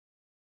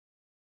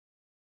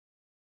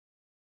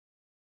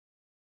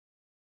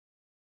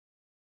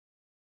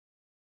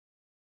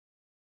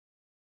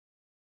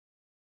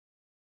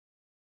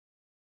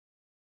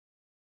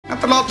At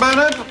the lot,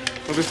 Bernard.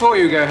 Well, before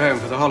you go home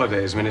for the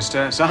holidays,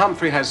 Minister, Sir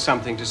Humphrey has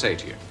something to say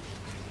to you.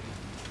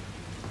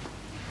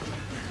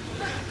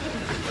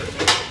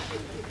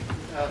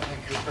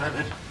 Thank you,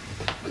 Bernard.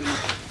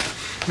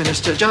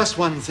 Minister, just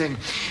one thing.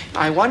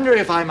 I wonder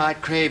if I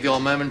might crave your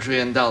momentary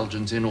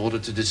indulgence in order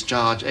to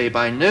discharge a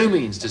by no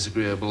means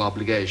disagreeable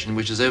obligation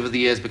which has over the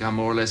years become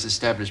more or less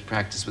established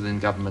practice within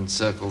government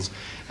circles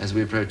as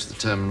we approach the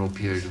terminal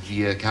period of the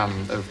year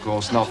calendar, of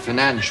course, not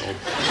financial. In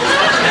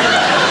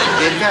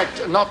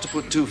fact, not to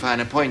put too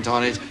fine a point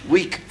on it,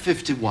 week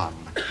 51.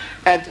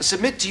 And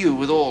submit to you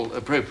with all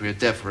appropriate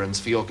deference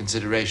for your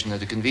consideration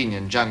at a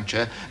convenient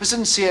juncture a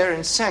sincere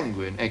and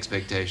sanguine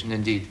expectation,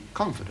 indeed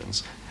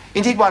confidence.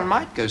 Indeed, one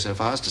might go so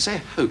far as to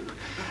say hope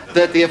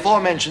that the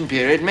aforementioned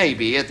period may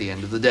be, at the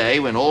end of the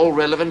day, when all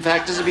relevant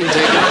factors have been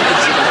taken into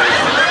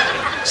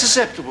consideration,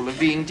 susceptible of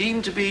being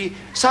deemed to be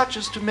such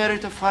as to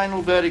merit a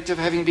final verdict of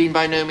having been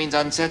by no means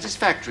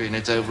unsatisfactory in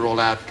its overall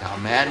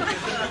outcome, and,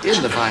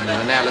 in the final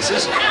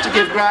analysis, to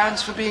give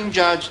grounds for being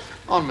judged,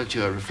 on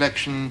mature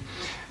reflection,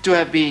 to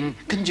have been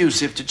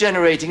conducive to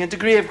generating a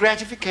degree of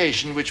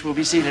gratification which will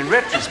be seen in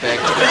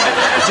retrospect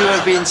to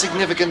have been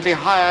significantly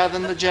higher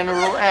than the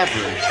general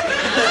average.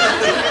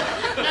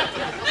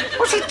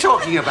 What's he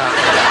talking about?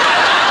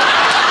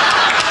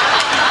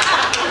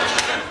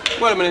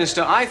 Well,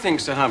 Minister, I think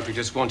Sir Humphrey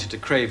just wanted to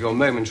crave your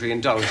momentary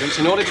indulgence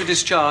in order to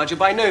discharge a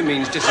by no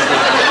means disagreeable...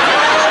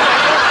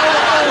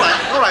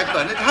 All right,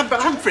 Bernard.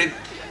 Humphrey.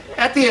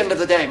 At the end of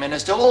the day,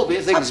 Minister, all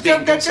these things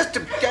being...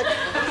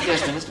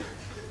 Yes, Minister?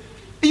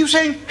 Are you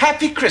saying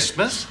Happy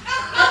Christmas?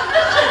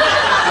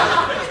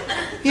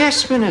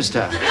 Yes,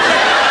 Minister.